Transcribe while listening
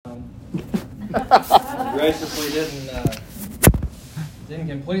graciously didn't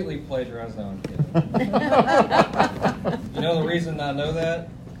completely plagiarize. No, I'm kidding. You know the reason I know that,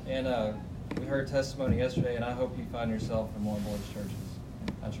 and we heard testimony yesterday, and I hope you find yourself in one of those churches.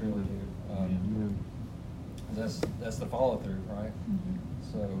 I truly do. That's the follow through, right?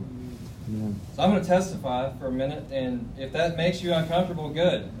 So I'm going to testify for a minute, and if that makes you uncomfortable,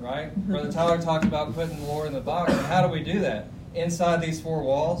 good, right? Brother Tyler talked about putting the Lord in the box, and how do we do that? Inside these four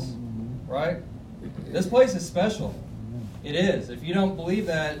walls, right? This place is special. It is. If you don't believe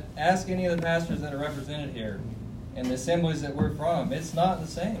that, ask any of the pastors that are represented here and the assemblies that we're from. It's not the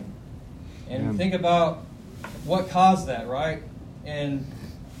same. And think about what caused that, right? And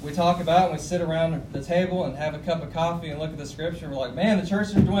we talk about and we sit around the table and have a cup of coffee and look at the scripture. And we're like, man, the church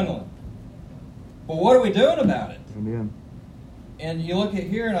is dwindling. But what are we doing about it? Amen. And you look at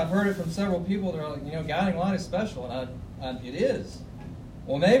here, and I've heard it from several people that are like, Guiding Light is special, and it is.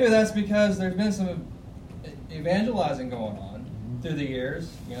 Well, maybe that's because there's been some evangelizing going on through the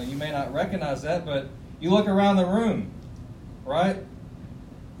years. You may not recognize that, but you look around the room, right?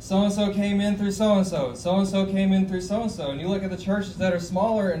 So-and-so came in through so-and-so. So-and-so came in through so-and-so. And you look at the churches that are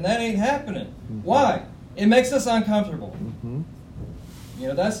smaller, and that ain't happening. Why? It makes us uncomfortable.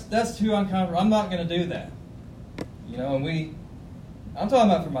 That's too uncomfortable. I'm not going to do that. And I'm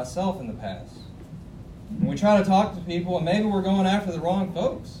talking about for myself in the past. When we try to talk to people, and maybe we're going after the wrong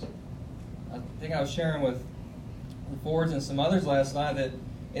folks. I think I was sharing with the Fords and some others last night that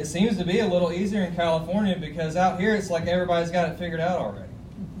it seems to be a little easier in California because out here it's like everybody's got it figured out already.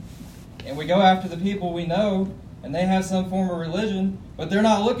 And we go after the people we know, and they have some form of religion, but they're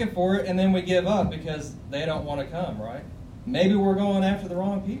not looking for it, and then we give up because they don't want to come, right? Maybe we're going after the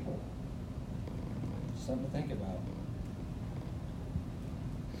wrong people. Something to think about.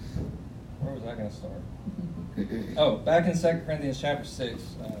 Where was I going to start? Oh, back in 2 Corinthians chapter 6,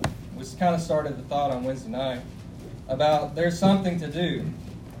 we kind of started the thought on Wednesday night about there's something to do.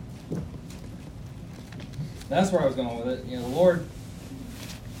 That's where I was going with it. The Lord,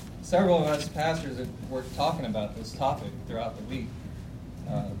 several of us pastors that were talking about this topic throughout the week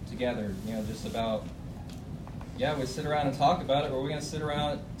together, just about, we sit around and talk about it, or we're going to sit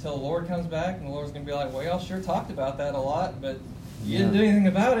around until the Lord comes back, and the Lord's going to be like, well, y'all sure talked about that a lot, but you didn't do anything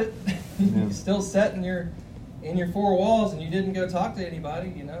about it. You still sat in your four walls, and you didn't go talk to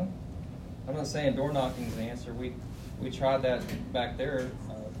anybody, I'm not saying door knocking is the answer. We tried that back there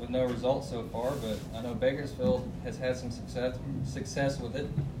with no results so far, but I know Bakersfield has had some success with it,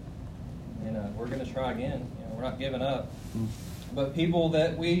 and we're going to try again. We're not giving up. But people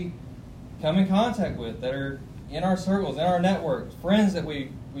that we come in contact with that are in our circles, in our networks, friends that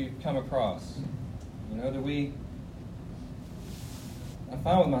we've come across, that I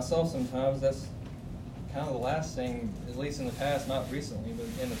find with myself sometimes that's kind of the last thing, at least in the past, not recently, but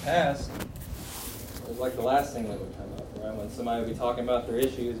in the past, it was like the last thing that would come up, right? When somebody would be talking about their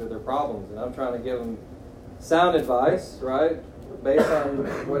issues or their problems, and I'm trying to give them sound advice, right? Based on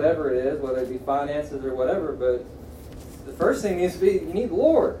whatever it is, whether it be finances or whatever, but the first thing needs to be, you need the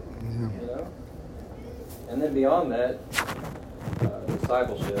Lord, And then beyond that,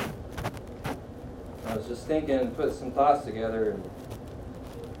 discipleship. I was just thinking, put some thoughts together,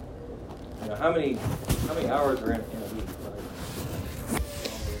 and how many hours are in a week? Right?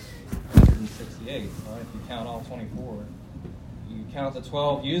 168, right? If you count all 24. You count the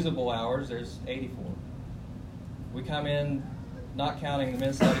 12 usable hours, there's 84. We come in, not counting the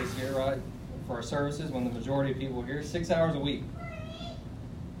men's studies here, right? For our services, when the majority of people are here, 6 hours a week.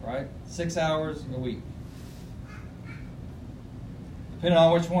 Right? 6 hours a week. Depending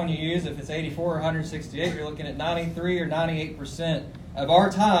on which one you use, if it's 84 or 168, you're looking at 93 or 98% of our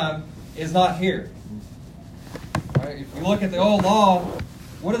time is not here. Right? If you look at the old law,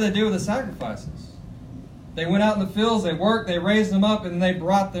 what do they do with the sacrifices? They went out in the fields, they worked, they raised them up, and they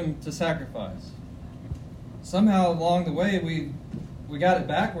brought them to sacrifice. Somehow along the way, we got it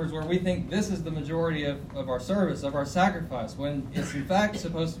backwards where we think this is the majority of our service, of our sacrifice, when it's in fact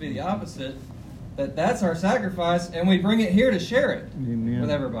supposed to be the opposite, that's our sacrifice, and we bring it here to share it with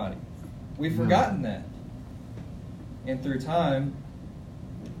everybody. We've forgotten that. And through time,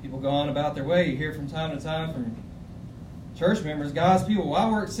 people go on about their way. You hear from time to time from church members, God's people, well,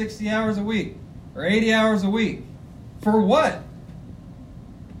 I work 60 hours a week or 80 hours a week. For what?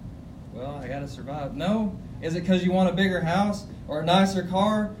 Well, I got to survive. No. Is it because you want a bigger house or a nicer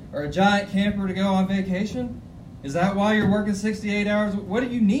car or a giant camper to go on vacation? Is that why you're working 68 hours? What do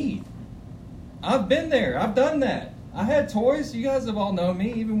you need? I've been there. I've done that. I had toys. You guys have all known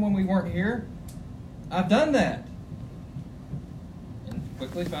me, even when we weren't here. I've done that. And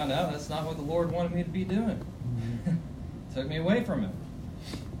quickly found out that's not what the Lord wanted me to be doing. Took me away from Him.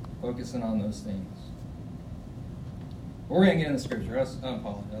 focusing on those things. We're going to get in the scripture. I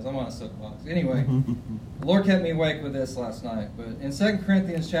apologize. I'm on a soapbox. Anyway, the Lord kept me awake with this last night. But in 2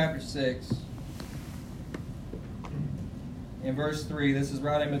 Corinthians chapter 6, in verse 3, this is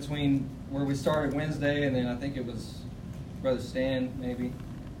right in between where we started Wednesday, and then I think it was Brother Stan, maybe,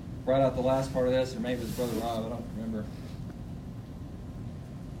 right out the last part of this, or maybe it was Brother Rob, I don't remember.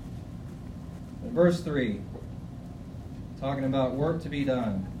 In verse 3, talking about work to be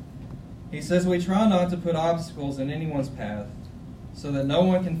done, he says, "We try not to put obstacles in anyone's path, so that no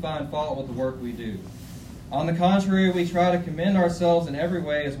one can find fault with the work we do. On the contrary, we try to commend ourselves in every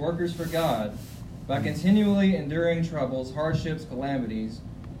way as workers for God, by continually enduring troubles, hardships, calamities,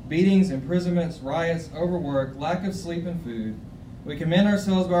 beatings, imprisonments, riots, overwork, lack of sleep and food. We commend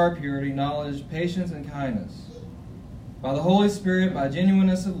ourselves by our purity, knowledge, patience, and kindness. By the Holy Spirit, by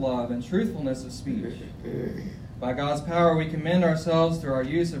genuineness of love and truthfulness of speech. By God's power, we commend ourselves through our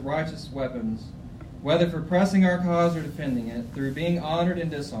use of righteous weapons, whether for pressing our cause or defending it, through being honored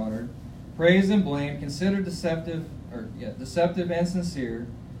and dishonored, praised and blamed, considered deceptive and sincere,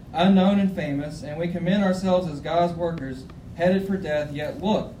 unknown and famous, and we commend ourselves as God's workers, headed for death, yet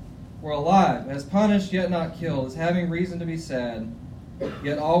look, we're alive, as punished yet not killed, as having reason to be sad,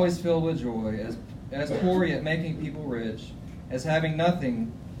 yet always filled with joy, as poor yet making people rich, as having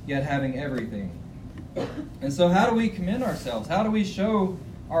nothing yet having everything." And so how do we commend ourselves? How do we show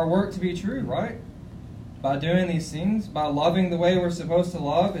our work to be true, right? By doing these things, by loving the way we're supposed to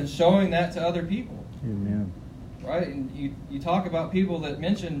love and showing that to other people. Amen. Right? And you talk about people that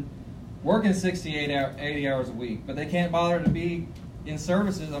mention working 80 hours a week, but they can't bother to be in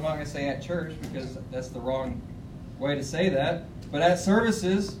services. I'm not going to say at church because that's the wrong way to say that. But at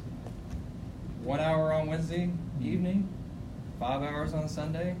services, 1 hour on Wednesday evening, 5 hours on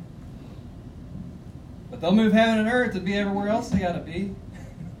Sunday. But they'll move heaven and earth to be everywhere else they got to be.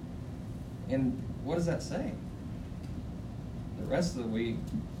 And what does that say? The rest of the week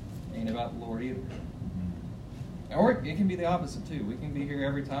ain't about the Lord either. Or it can be the opposite too. We can be here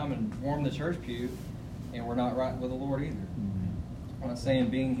every time and warm the church pew, and we're not right with the Lord either. I'm not saying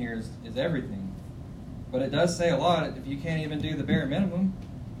being here is everything, but it does say a lot. If you can't even do the bare minimum,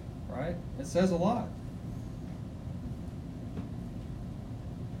 right? It says a lot.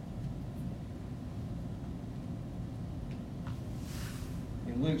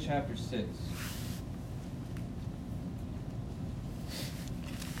 In Luke chapter 6.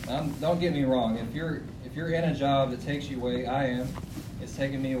 Don't get me wrong. If you're in a job that takes you away, I am. It's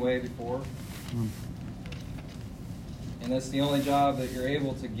taken me away before. And that's the only job that you're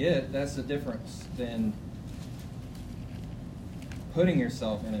able to get. That's the difference than putting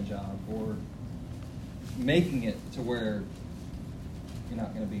yourself in a job or making it to where you're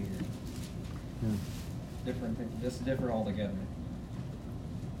not going to be here. Different, just different altogether.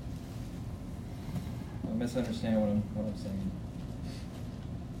 I misunderstand what I'm saying.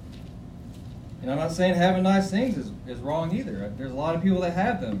 And I'm not saying having nice things is wrong either. There's a lot of people that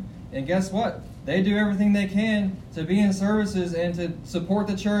have them. And guess what? They do everything they can to be in services and to support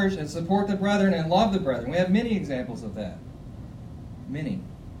the church and support the brethren and love the brethren. We have many examples of that. Many.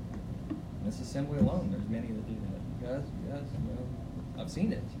 In this assembly alone, there's many that do that. You guys, I've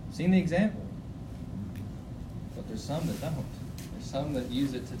seen it. I've seen the example. But there's some that don't. There's some that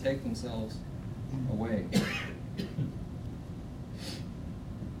use it to take themselves away.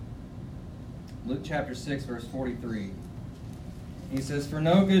 Luke chapter 6, verse 43. He says, "For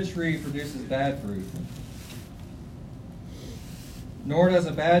no good tree produces bad fruit, nor does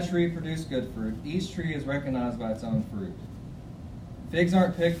a bad tree produce good fruit. Each tree is recognized by its own fruit. Figs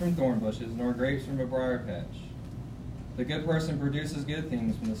aren't picked from thorn bushes, nor grapes from a briar patch. The good person produces good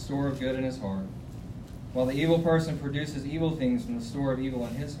things from the store of good in his heart, while the evil person produces evil things from the store of evil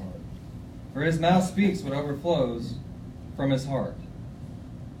in his heart. For his mouth speaks what overflows from his heart."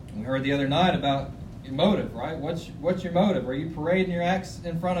 We heard the other night about your motive, right? What's your motive? Are you parading your acts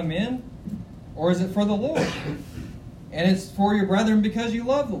in front of men? Or is it for the Lord? And it's for your brethren because you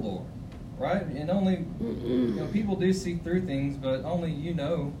love the Lord, right? And only, people do see through things, but only you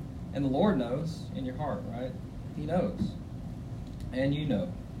know, and the Lord knows in your heart, right? He knows. And you know.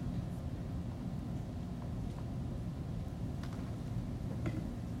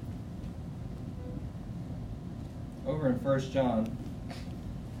 Over in 1 John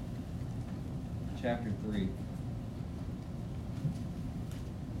chapter 3.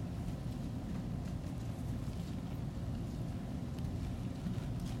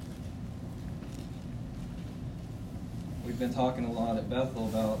 We've been talking a lot at Bethel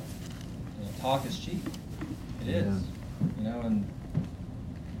about talk is cheap. It is. And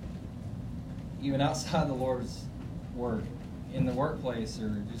even outside the Lord's word, in the workplace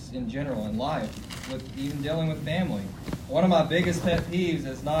or just in general in life, with even dealing with family. One of my biggest pet peeves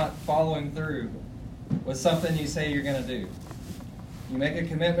is not following through with something you say you're going to do. You make a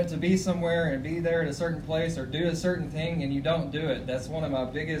commitment to be somewhere and be there at a certain place or do a certain thing and you don't do it. That's one of my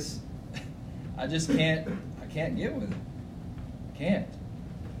biggest, I can't get with it. I can't.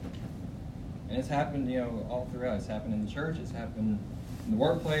 And it's happened, all throughout. It's happened in the church, it's happened in the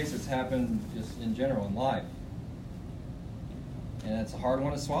workplace, it's happened just in general in life. And it's a hard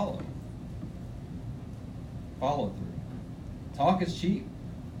one to swallow. Follow through. Talk is cheap.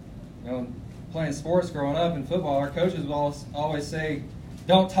 Playing sports growing up in football, our coaches will always say,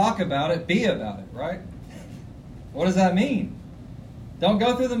 don't talk about it, be about it, right? What does that mean? Don't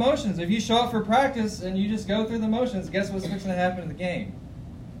go through the motions. If you show up for practice and you just go through the motions, guess what's fixing to happen in the game?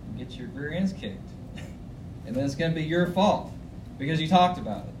 You get your rear ends kicked. And then it's going to be your fault because you talked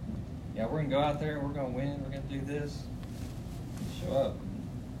about it. Yeah, we're going to go out there and we're going to win, we're going to do this. You show up.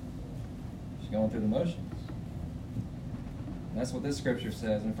 Just going through the motions. And that's what this scripture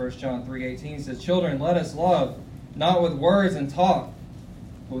says. In 1 John 3:18 it says, children, let us love, not with words and talk,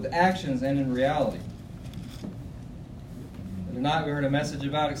 but with actions and in reality. Tonight we heard a message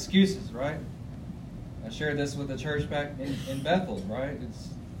about excuses, right? I shared this with the church back in Bethel, right?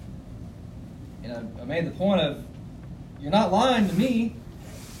 I made the point of, you're not lying to me.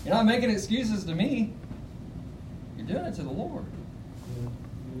 You're not making excuses to me. You're doing it to the Lord.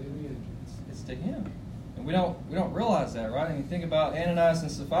 It's to Him. And we don't realize that, right? And you think about Ananias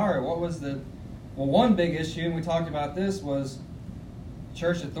and Sapphira, what was one big issue, and we talked about this, was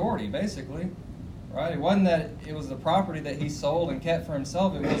church authority, basically. Right? It wasn't that it was the property that he sold and kept for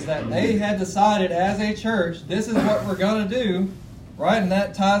himself. It was that they had decided as a church, this is what we're going to do, right? And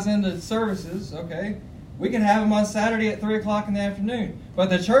that ties into services, okay? We can have them on Saturday at 3 o'clock in the afternoon. But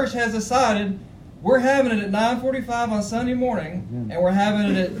the church has decided we're having it at 9:45 on Sunday morning, and we're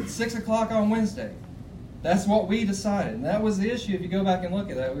having it at 6 o'clock on Wednesday. That's what we decided. And that was the issue. If you go back and look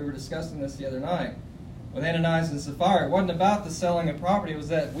at that, we were discussing this the other night with Ananias and Sapphira. It wasn't about the selling of property. It was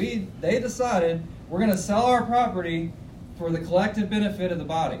that they decided we're going to sell our property for the collective benefit of the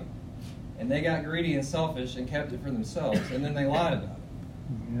body. And they got greedy and selfish and kept it for themselves. And then they lied about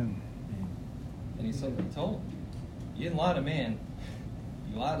it. Amen. And he told them, you didn't lie to man.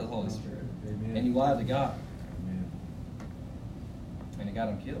 You lied to the Holy Spirit. Amen. And you lied to God. Amen. And it got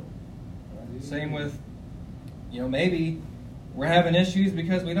them killed. Right? Same with, maybe we're having issues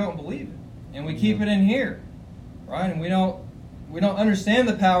because we don't believe it. And we keep it in here. Right? And we don't understand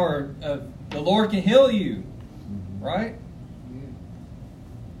the power of the Lord can heal you, right?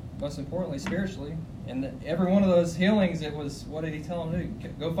 Most importantly, spiritually. And every one of those healings, it was, what did He tell them to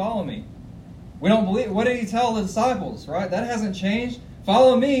do? Go follow me. We don't believe. What did He tell the disciples, right? That hasn't changed.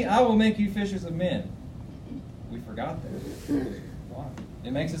 Follow me, I will make you fishers of men. We forgot that. Why?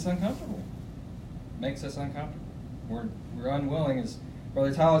 It makes us uncomfortable. It makes us uncomfortable. We're unwilling, as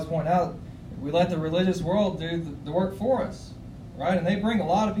Brother Tyler's pointed out, we let the religious world do the work for us, right? And they bring a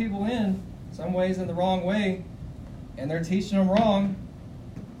lot of people in, some ways in the wrong way, and they're teaching them wrong,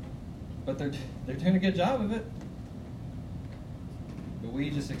 but they're doing a good job of it. But we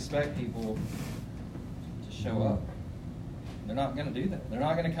just expect people to show up. They're not going to do that. They're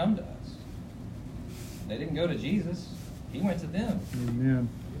not going to come to us. They didn't go to Jesus. He went to them. Amen.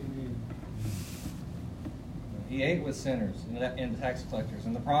 He ate with sinners and tax collectors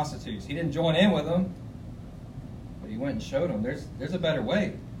and the prostitutes. He didn't join in with them, but He went and showed them there's a better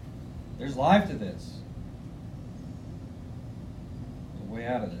way. There's life to this. There's a way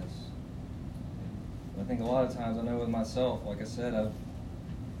out of this. I think a lot of times, I know with myself, like I said, I've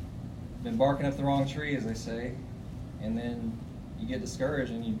been barking up the wrong tree, as they say, and then you get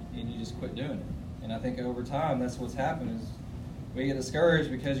discouraged and you just quit doing it. And I think over time, that's what's happened is we get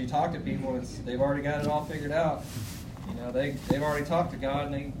discouraged because you talk to people and they've already got it all figured out. They've already talked to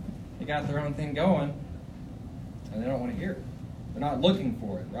God and they got their own thing going, and they don't want to hear it. They're not looking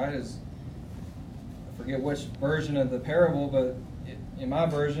for it, right? I forget which version of the parable, but in my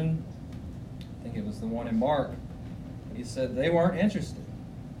version, I think it was the one in Mark, He said they weren't interested.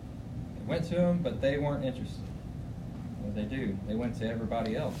 They went to Him, but they weren't interested. What did they do? They went to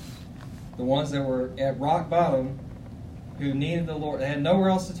everybody else. The ones that were at rock bottom, who needed the Lord. They had nowhere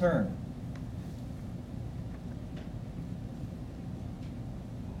else to turn.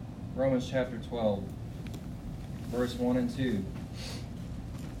 Romans chapter 12, verse 1 and 2.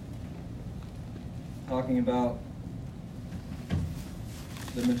 Talking about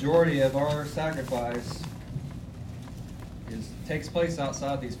the majority of our sacrifice takes place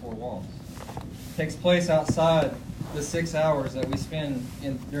outside these four walls. It takes place outside the 6 hours that we spend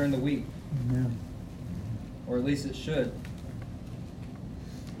during the week. Amen. Or at least it should.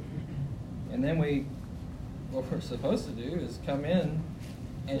 And then what we're supposed to do is come in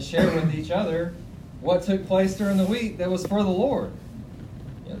and share with each other what took place during the week that was for the Lord.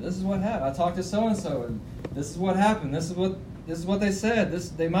 This is what happened. I talked to so-and-so, and this is what happened. This is what they said.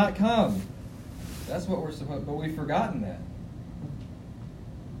 They might come. That's what we're supposed. But we've forgotten that.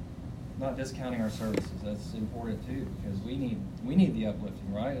 Not discounting our services. That's important too, because we need the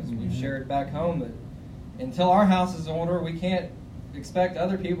uplifting, right? As we've shared back home, that until our house is in order, we can't expect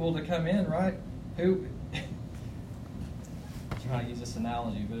other people to come in, right? I'm trying to use this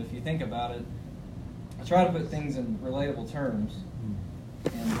analogy, but if you think about it, I try to put things in relatable terms.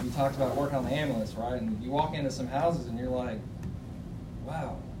 And you talked about working on the ambulance, right? And you walk into some houses and you're like,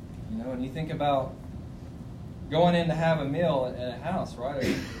 wow. And you think about going in to have a meal at a house, right?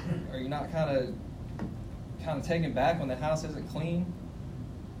 Are you not kind of taken back when the house isn't clean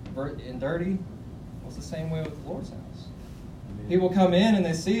and dirty? Well, it's the same way with the Lord's house. People come in and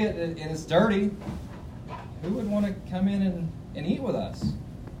they see it and it's dirty. Who would want to come in and eat with us,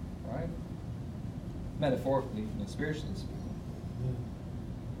 right? Metaphorically and spiritually speaking.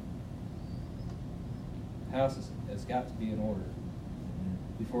 House has got to be in order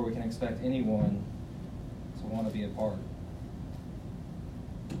before we can expect anyone to want to be a part.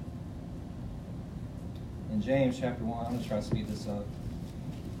 In James chapter 1, I'm going to try to speed this up.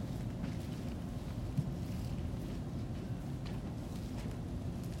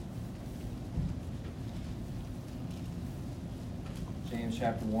 James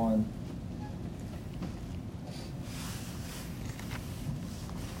chapter 1.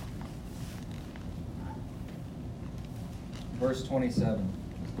 Verse 27.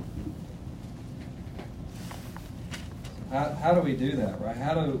 How do we do that, right?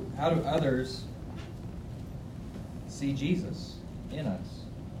 How do others see Jesus in us?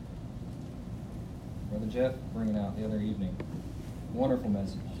 Brother Jeff bringing out the other evening. Wonderful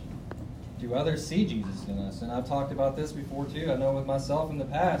message. Do others see Jesus in us? And I've talked about this before too. I know with myself in the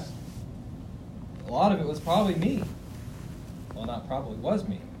past, a lot of it was probably me. Well, not probably, was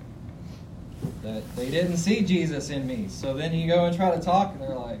me. That they didn't see Jesus in me. So then you go and try to talk, and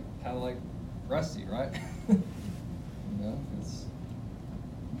they're like, kind of like Rusty, right?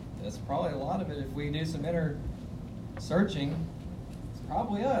 That's probably a lot of it. If we do some inner searching, it's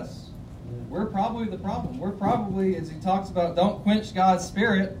probably us. We're probably the problem. We're probably, as he talks about, don't quench God's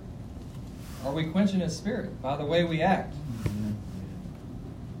Spirit. Are we quenching His Spirit by the way we act?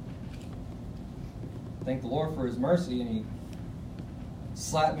 Thank the Lord for His mercy, and He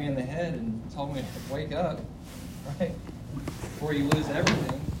slapped me in the head and told me to wake up, right? Before you lose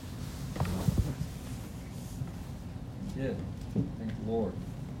everything. He did. Thank the Lord.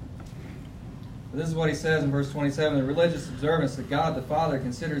 But this is what he says in verse 27. The religious observance that God the Father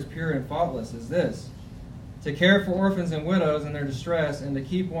considers pure and faultless is this: to care for orphans and widows in their distress, and to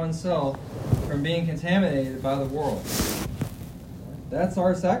keep oneself from being contaminated by the world. That's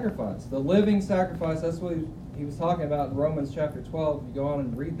our sacrifice. The living sacrifice. That's what he was talking about in Romans chapter 12. If you go on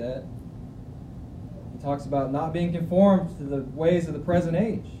and read that, he talks about not being conformed to the ways of the present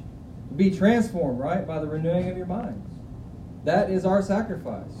age. Be transformed, right, by the renewing of your minds. That is our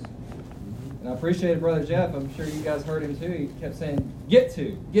sacrifice. And I appreciate Brother Jeff. I'm sure you guys heard him too. He kept saying, get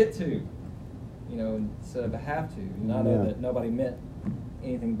to, instead of a have to. And I know that nobody meant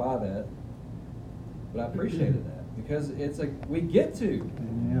anything by that. But I appreciated that. Because it's like, we get to.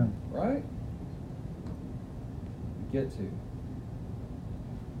 Right? We get to.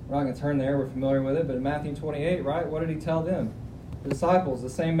 We're not going to turn there. We're familiar with it. But in Matthew 28, right, what did he tell them? The disciples, the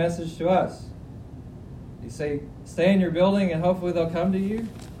same message to us. Did he say, stay in your building and hopefully they'll come to you?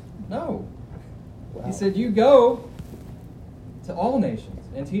 No. Wow. He said, you go to all nations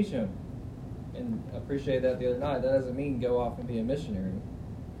and teach them. And I appreciated that the other night. That doesn't mean go off and be a missionary.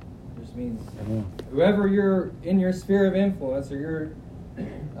 It just means whoever you're in your sphere of influence, or you're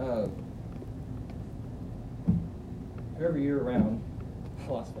whoever you're around. I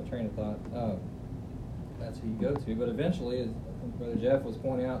lost my train of thought. That's who you go to. But eventually, as I think Brother Jeff was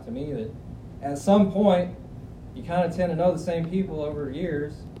pointing out to me, that at some point, you kind of tend to know the same people over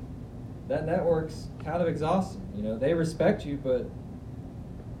years. That network's kind of exhausting. They respect you, but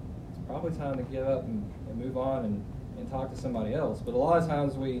it's probably time to give up and move on and talk to somebody else. But a lot of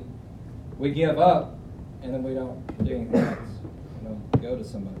times we give up, and then we don't do anything else. We don't go to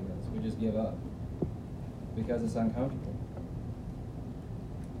somebody else. We just give up because it's uncomfortable.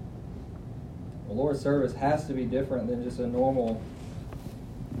 The Lord's service has to be different than just a normal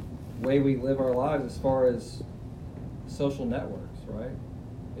way we live our lives as far as social networks, right?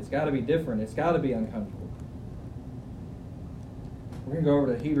 It's got to be different. It's got to be uncomfortable. We're going to go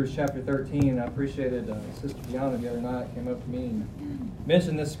over to Hebrews chapter 13. I appreciated Sister Gianna the other night came up to me and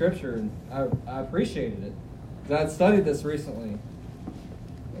mentioned this scripture, and I appreciated it. Because I had studied this recently,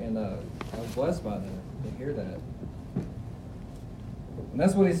 and I was blessed by that, to hear that. And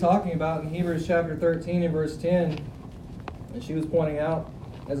that's what he's talking about in Hebrews chapter 13 and verse 10. And she was pointing out,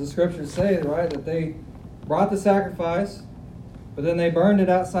 as the scriptures say, right, that they brought the sacrifice, but then they burned it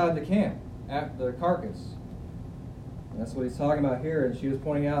outside the camp, after the carcass. And that's what he's talking about here. And she was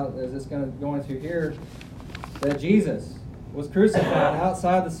pointing out, as it's going to here, that Jesus was crucified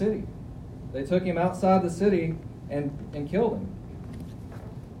outside the city. They took him outside the city and killed him.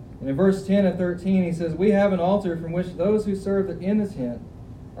 And in verse 10 and 13, he says, "We have an altar from which those who serve in the tent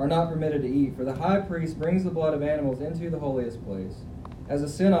are not permitted to eat. For the high priest brings the blood of animals into the holiest place as a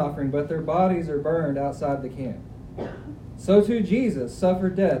sin offering, but their bodies are burned outside the camp. So too Jesus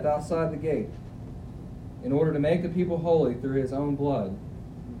suffered death outside the gate in order to make the people holy through his own blood.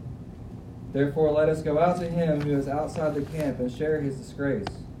 Therefore let us go out to him who is outside the camp and share his disgrace.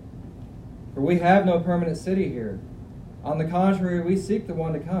 For we have no permanent city here. On the contrary, we seek the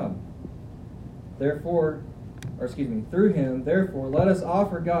one to come. Through him, therefore, let us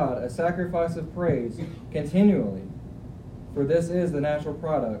offer God a sacrifice of praise continually, for this is the natural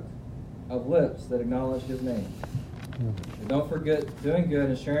product of lips that acknowledge his name. And don't forget doing good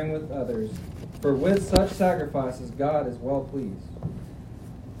and sharing with others, for with such sacrifices God is well pleased."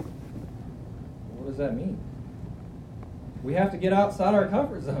 What does that mean? We have to get outside our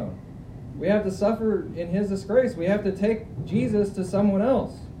comfort zone. We have to suffer in his disgrace. We have to take Jesus to someone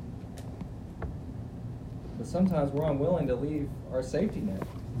else. But sometimes we're unwilling to leave our safety net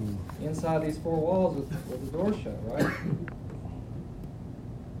inside these four walls with the door shut, right?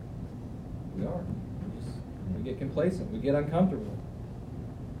 We are. We get complacent. We get uncomfortable.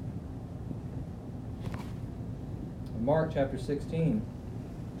 In Mark chapter 16,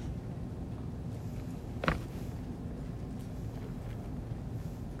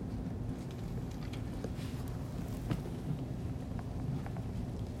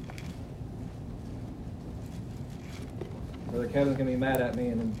 Brother Kevin's going to be mad at me,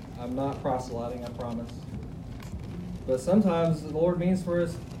 and I'm not proselyting, I promise. But sometimes the Lord means for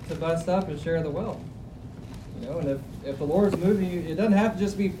us to bust up and share the wealth. You know, and if the Lord's moving you, it doesn't have to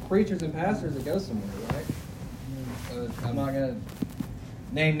just be preachers and pastors that go somewhere, right? I'm not going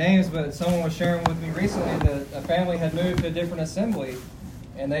to name names, but someone was sharing with me recently that a family had moved to a different assembly,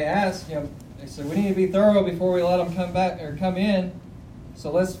 and they asked, they said, "We need to be thorough before we let them come back or come in. So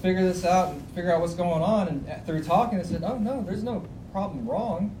let's figure this out and figure out what's going on." And through talking, they said, "Oh, no, there's no problem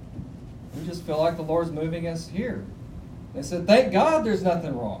wrong. We just feel like the Lord's moving us here." They said, "Thank God there's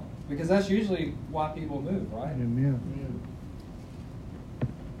nothing wrong," because that's usually why people move, right? Amen.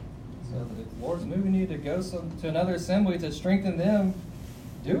 So if the Lord's moving you to go to another assembly to strengthen them,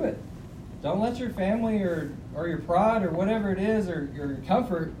 do it. Don't let your family or your pride or whatever it is or your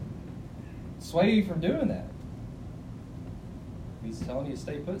comfort sway you from doing that. If he's telling you to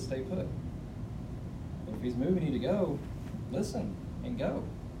stay put, stay put. But if he's moving you to go, listen and go.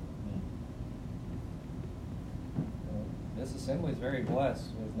 This assembly is very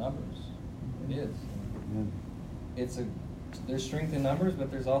blessed with numbers. It is. There's strength in numbers,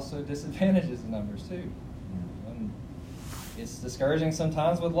 but there's also disadvantages in numbers too. And it's discouraging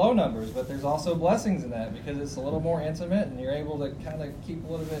sometimes with low numbers, but there's also blessings in that because it's a little more intimate and you're able to kind of keep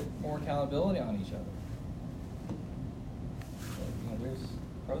a little bit more accountability on each other. There's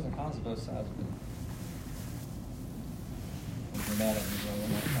pros and cons to both sides of it. If you're mad at me,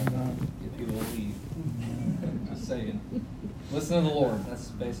 I'm not trying to get people to leave. Just saying. Listen to the Lord. That's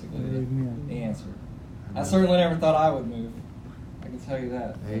basically the answer. I certainly never thought I would move. I can tell you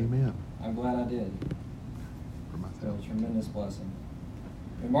that. Amen. I'm glad I did. For myself. It was a tremendous blessing.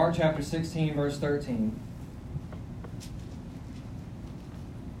 In Mark chapter 16, verse 13,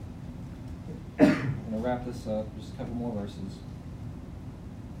 I'm going to wrap this up. Just a couple more verses.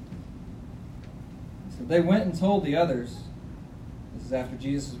 So they went and told the others. This is after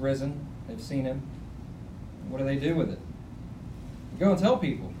Jesus is risen. They've seen him. What do they do with it? They go and tell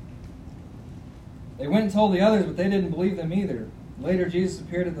people. They went and told the others, but they didn't believe them either. Later, Jesus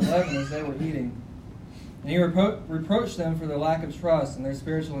appeared at the 11 as they were eating. And he reproached them for their lack of trust and their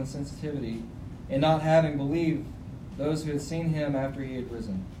spiritual insensitivity in not having believed those who had seen him after he had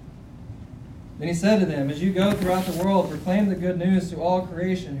risen. Then he said to them, "As you go throughout the world, proclaim the good news to all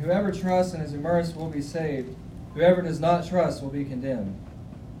creation. Whoever trusts and is immersed will be saved. Whoever does not trust will be condemned."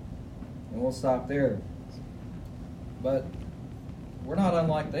 And we'll stop there. But we're not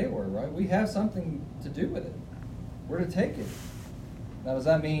unlike they were, right? We have something to do with it. We're to take it. Now, does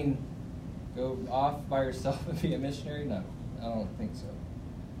that mean go off by yourself and be a missionary? No, I don't think so.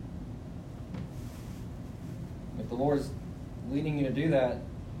 If the Lord's leading you to do that,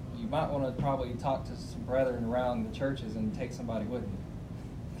 you might want to probably talk to some brethren around the churches and take somebody with you.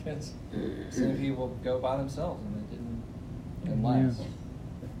 Because some people go by themselves and it didn't last.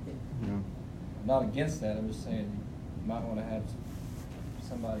 Yeah. I'm not against that. I'm just saying you might want to have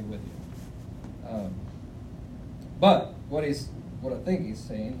somebody with you. But what I think he's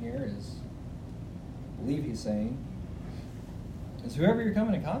saying here is, I believe he's saying, is whoever you're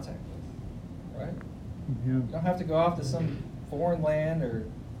coming in contact with, right? Yeah. You don't have to go off to some foreign land or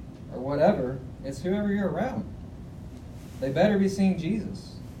whatever. It's whoever you're around. They better be seeing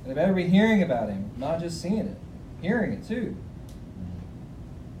Jesus. They better be hearing about him, not just seeing it, hearing it too.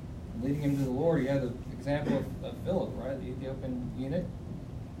 Leading him to the Lord. You have the example of Philip, right? The Ethiopian eunuch.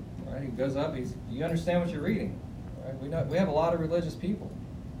 Right? He goes up. Do you understand what you're reading? Right? We have a lot of religious people.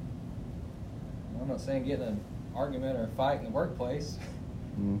 I'm not saying get in an argument or a fight in the workplace,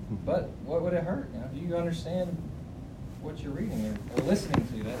 but what would it hurt? You know, do you understand what you're reading or listening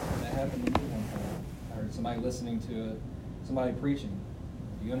to? That happened to me one time. I heard somebody listening to somebody preaching.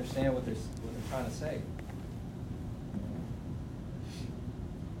 Do you understand what they're trying to say?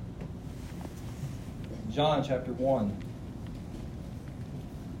 John chapter 1.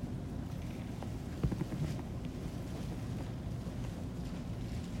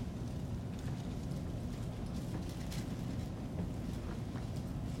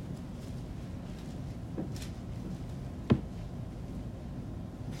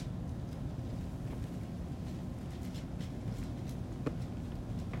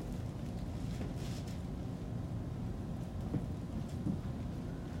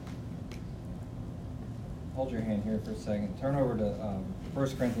 Hold your hand here for a second. Turn over to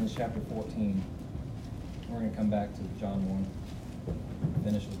 1 Corinthians chapter 14. We're going to come back to John 1.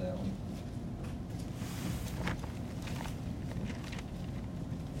 Finish with that one.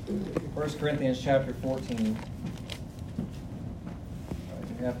 1 Corinthians chapter 14.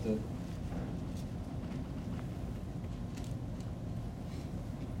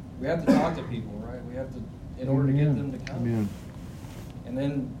 We have to talk to people, right? We have to, in order to get them to come. Amen. And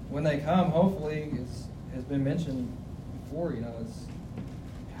then when they come, hopefully, has been mentioned before, it's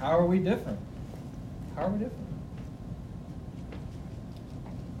how are we different? How are we different?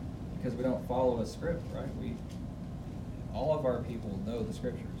 Because we don't follow a script, right? All of our people know the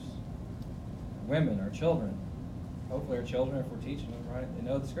scriptures. Women, our children. Hopefully our children, if we're teaching them, right, they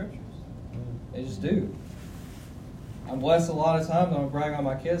know the scriptures. They just do. I'm blessed a lot of times. I'm going to brag on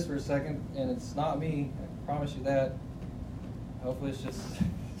my kids for a second, and it's not me. I promise you that. Hopefully it's just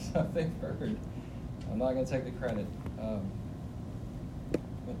something heard. I'm not going to take the credit. But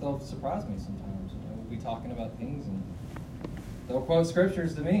they'll surprise me sometimes. We'll be talking about things, and they'll quote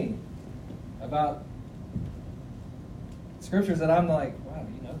scriptures to me about scriptures that I'm like, wow,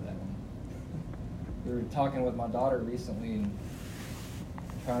 you know that one. We were talking with my daughter recently and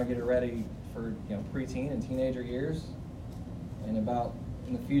trying to get her ready for preteen and teenager years, and about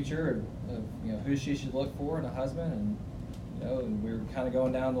in the future of who she should look for in a husband, and and we were kind of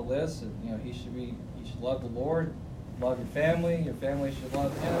going down the list. He should love the Lord, love your family should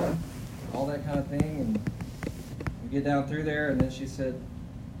love him, all that kind of thing. And we get down through there, and then she said,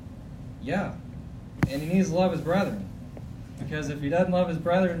 yeah, and he needs to love his brethren, because if he doesn't love his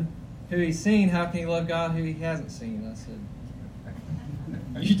brethren who he's seen, how can he love God who he hasn't seen? I said,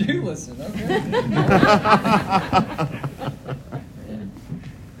 you do listen, okay. And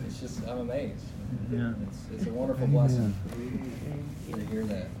it's just, I'm amazed. Yeah. It's a wonderful blessing to hear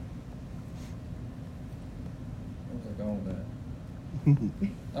that. Where's I going with that?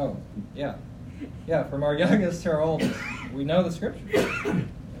 Oh, yeah. Yeah, from our youngest to our oldest, we know the scriptures.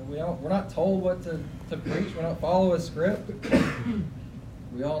 We're not told what to preach. We don't follow a script.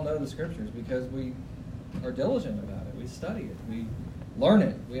 We all know the scriptures because we are diligent about it. We study it. We learn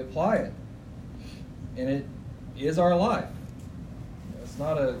it. We apply it. And it is our life. It's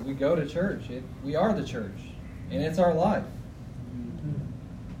not we go to church. We are the church. And it's our life.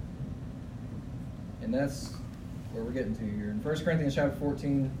 And that's where we're getting to here. In 1 Corinthians chapter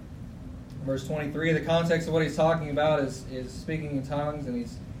 14, verse 23, the context of what he's talking about is speaking in tongues, and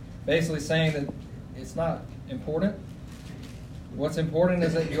he's basically saying that it's not important. What's important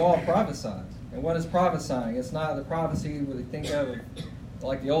is that you all prophesy. And what is prophesying? It's not the prophecy that we think of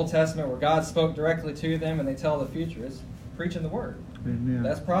like the Old Testament where God spoke directly to them and they tell the future. It's preaching the word. Amen.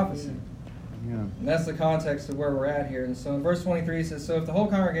 That's prophecy. Yeah. And that's the context of where we're at here. And so in verse 23 it says, so if the whole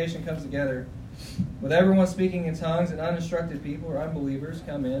congregation comes together with everyone speaking in tongues and uninstructed people or unbelievers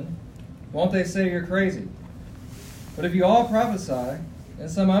come in, won't they say you're crazy? But if you all prophesy and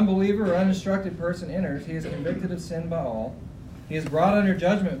some unbeliever or uninstructed person enters, he is convicted of sin by all. He is brought under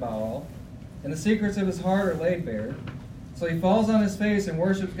judgment by all. And the secrets of his heart are laid bare. So he falls on his face and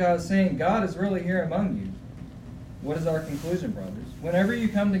worships God, saying, God is really here among you. What is our conclusion, brothers? Whenever you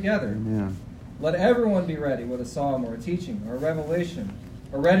come together, Amen. let everyone be ready with a psalm or a teaching or a revelation,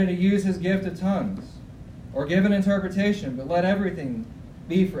 or ready to use his gift of tongues, or give an interpretation, but let everything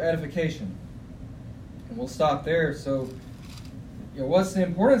be for edification. And we'll stop there. So, what's the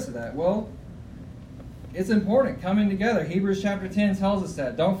importance of that? Well, it's important, coming together. Hebrews chapter 10 tells us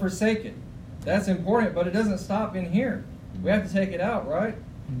that. Don't forsake it. That's important, but it doesn't stop in here. We have to take it out, right?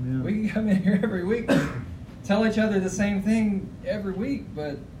 Amen. We can come in here every week and tell each other the same thing every week,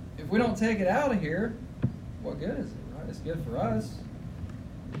 but if we don't take it out of here, what good is it, right? It's good for us,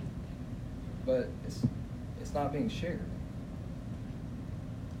 but it's not being shared.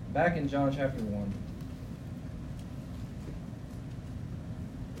 Back in John chapter 1,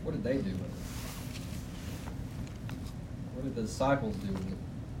 what did they do with it? What did the disciples do with it?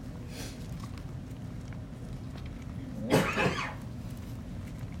 Well,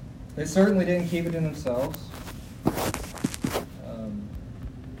 they certainly didn't keep it in themselves.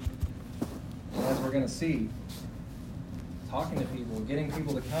 As we're going to see, talking to people, getting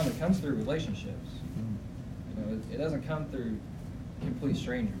people to come, it comes through relationships. It doesn't come through complete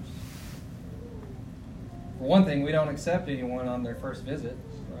strangers. For one thing, we don't accept anyone on their first visit,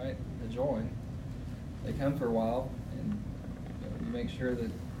 right, to join. They come for a while, and we make sure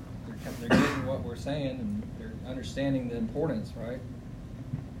that they're getting what we're saying and they're understanding the importance, right?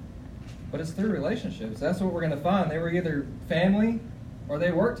 But it's through relationships. That's what we're going to find. They were either family or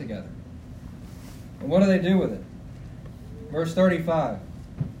they worked together. And what do they do with it? Verse 35.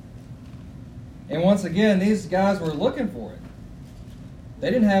 And once again, these guys were looking for it. They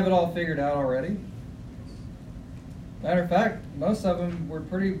didn't have it all figured out already. Matter of fact, most of them were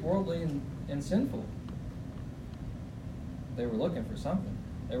pretty worldly and sinful. They were looking for something.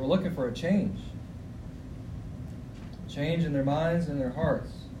 They were looking for a change. A change in their minds and their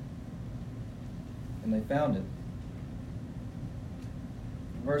hearts. And they found it.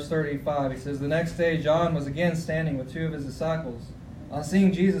 Verse 35, he says, the next day John was again standing with two of his disciples. On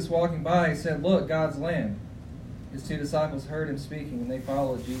seeing Jesus walking by, he said, look, God's Lamb. His two disciples heard him speaking, and they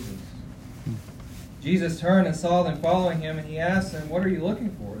followed Jesus. Jesus turned and saw them following him, and he asked them, what are you looking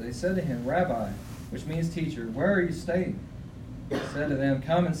for? They said to him, Rabbi, which means teacher, where are you staying? He said to them,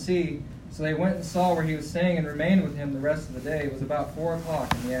 come and see. So they went and saw where he was staying and remained with him the rest of the day. It was about 4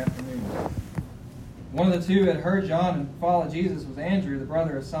 o'clock in the afternoon. One of the two that heard John and followed Jesus was Andrew, the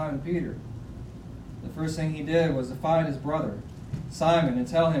brother of Simon Peter. The first thing he did was to find his brother, Simon, and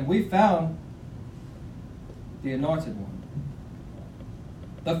tell him, we found the Anointed One.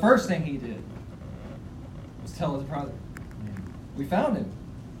 The first thing he did was tell his brother, we found him.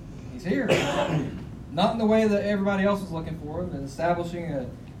 He's here. Not in the way that everybody else was looking for him, and establishing a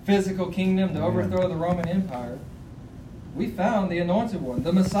physical kingdom to overthrow the Roman Empire. We found the Anointed One,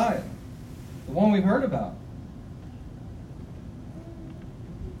 the Messiah. The one we've heard about.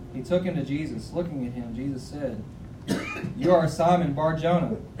 He took him to Jesus. Looking at him, Jesus said, you are Simon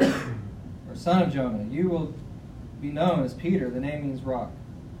Bar-Jonah, or son of Jonah. You will be known as Peter. The name means rock.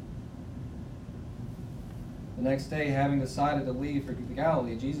 The next day, having decided to leave for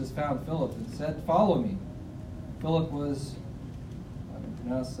Galilee, Jesus found Philip and said, follow me. Philip was, I can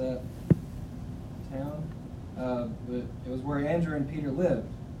pronounce that town, but it was where Andrew and Peter lived.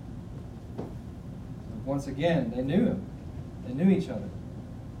 Once again, they knew him. They knew each other.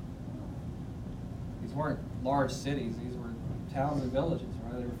 These weren't large cities. These were towns and villages,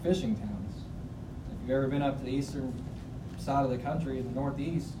 right? They were fishing towns. If you've ever been up to the eastern side of the country, in the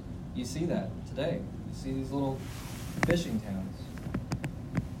northeast, you see that today. You see these little fishing towns.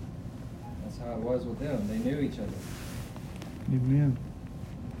 That's how it was with them. They knew each other. Amen.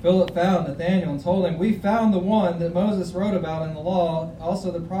 Philip found Nathanael and told him, we found the one that Moses wrote about in the law,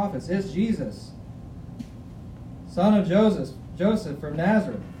 also the prophets. It's Jesus, son of Joseph from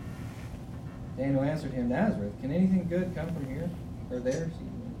Nazareth. Nathanael answered him, Nazareth? Can anything good come from here? Or there?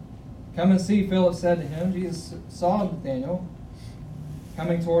 Come and see, Philip said to him. Jesus saw Nathanael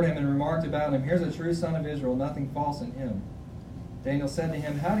coming toward him and remarked about him, here's a true son of Israel, nothing false in him. Nathanael said to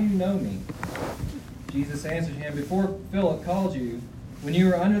him, how do you know me? Jesus answered him, before Philip called you, when you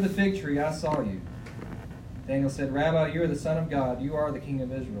were under the fig tree, I saw you. Nathanael said, Rabbi, you are the Son of God. You are the King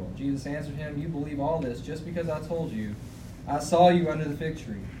of Israel. Jesus answered him, you believe all this just because I told you. I saw you under the fig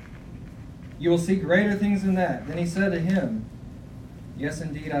tree. You will see greater things than that. Then he said to him, yes,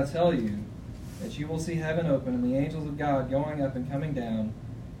 indeed, I tell you, that you will see heaven open and the angels of God going up and coming down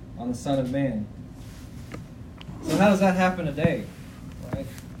on the Son of Man. So how does that happen today? Right?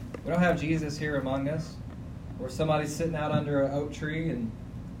 We don't have Jesus here among us, or somebody's sitting out under an oak tree and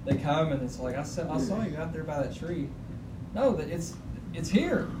they come and it's like, I saw you out there by that tree. No, that it's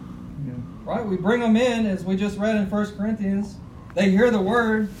here. Yeah. Right? We bring them in, as we just read in 1 Corinthians. They hear the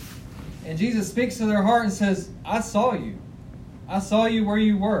word, and Jesus speaks to their heart and says, I saw you. I saw you where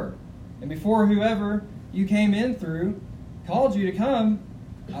you were. And before whoever you came in through called you to come,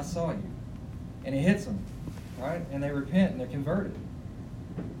 I saw you. And it hits them, right? And they repent and they're converted.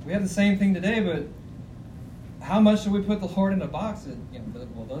 We have the same thing today, but how much do we put the Lord in a box? That,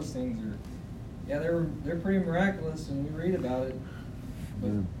 well, those things are, they're pretty miraculous, and we read about it,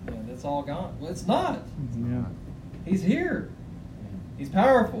 but it's all gone. Well, it's not. Yeah. He's here. He's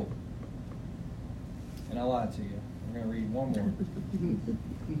powerful. And I lied to you. We're going to read one more, and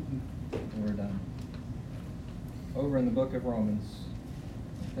we're done. Over in the book of Romans.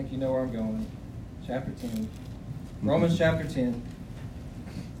 I think you know where I'm going. Chapter 10. Romans chapter 10.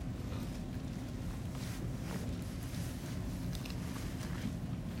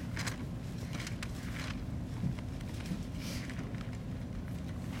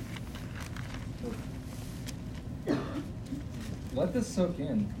 Let this soak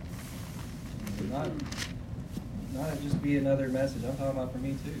in. Not just be another message. I'm talking about for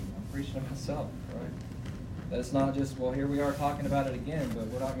me too. I'm preaching to myself, right? That it's not just, well, here we are talking about it again, but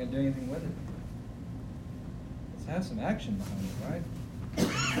we're not going to do anything with it. Let's have some action behind it, right?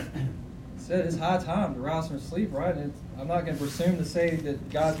 It said it's high time to rouse from sleep, right? I'm not going to presume to say that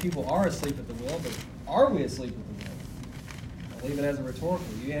God's people are asleep at the wheel, but are we asleep at the wheel? I'll leave it as a rhetorical.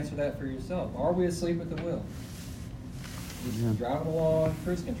 You answer that for yourself. Are we asleep at the wheel? Just driving along,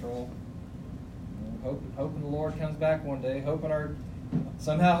 cruise control. Hoping the Lord comes back one day, hoping our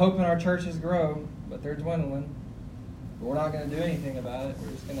churches grow, but they're dwindling. But we're not going to do anything about it. We're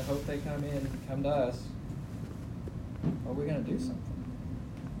just going to hope they come to us. Are we going to do something?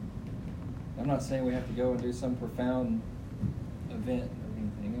 I'm not saying we have to go and do some profound event or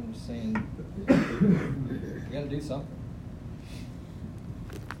anything. I'm just saying we got to do something.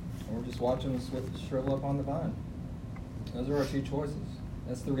 Or we're just watching us shrivel up on the vine. Those are our two choices.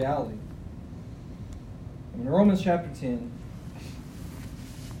 That's the reality. In Romans chapter 10,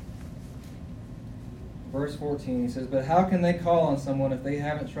 verse 14, he says, But how can they call on someone if they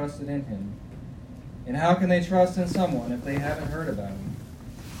haven't trusted in him? And how can they trust in someone if they haven't heard about him?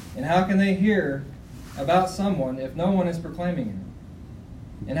 And how can they hear about someone if no one is proclaiming him?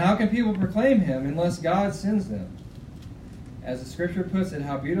 And how can people proclaim him unless God sends them? As the scripture puts it,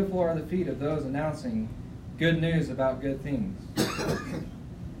 how beautiful are the feet of those announcing good news about good things.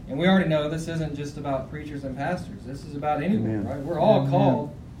 And we already know this isn't just about preachers and pastors. This is about anyone, right? We're all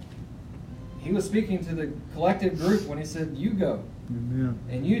called. He was speaking to the collective group when he said, you go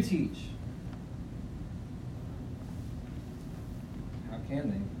and you teach. How can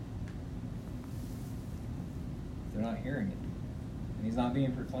they? If they're not hearing it. And he's not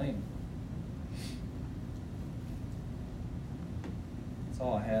being proclaimed. That's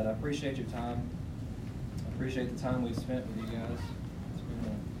all I had. I appreciate your time. I appreciate the time we've spent with you guys. It's been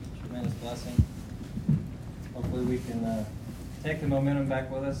a tremendous blessing. Hopefully we can take the momentum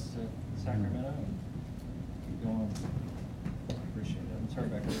back with us to Sacramento and keep going. I appreciate it. I'm turn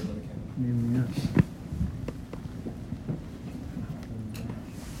back over to Brother Kevin. Amen.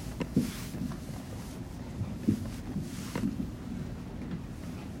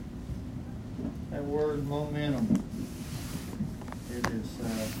 That word momentum, it is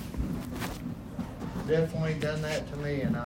definitely done that to me, and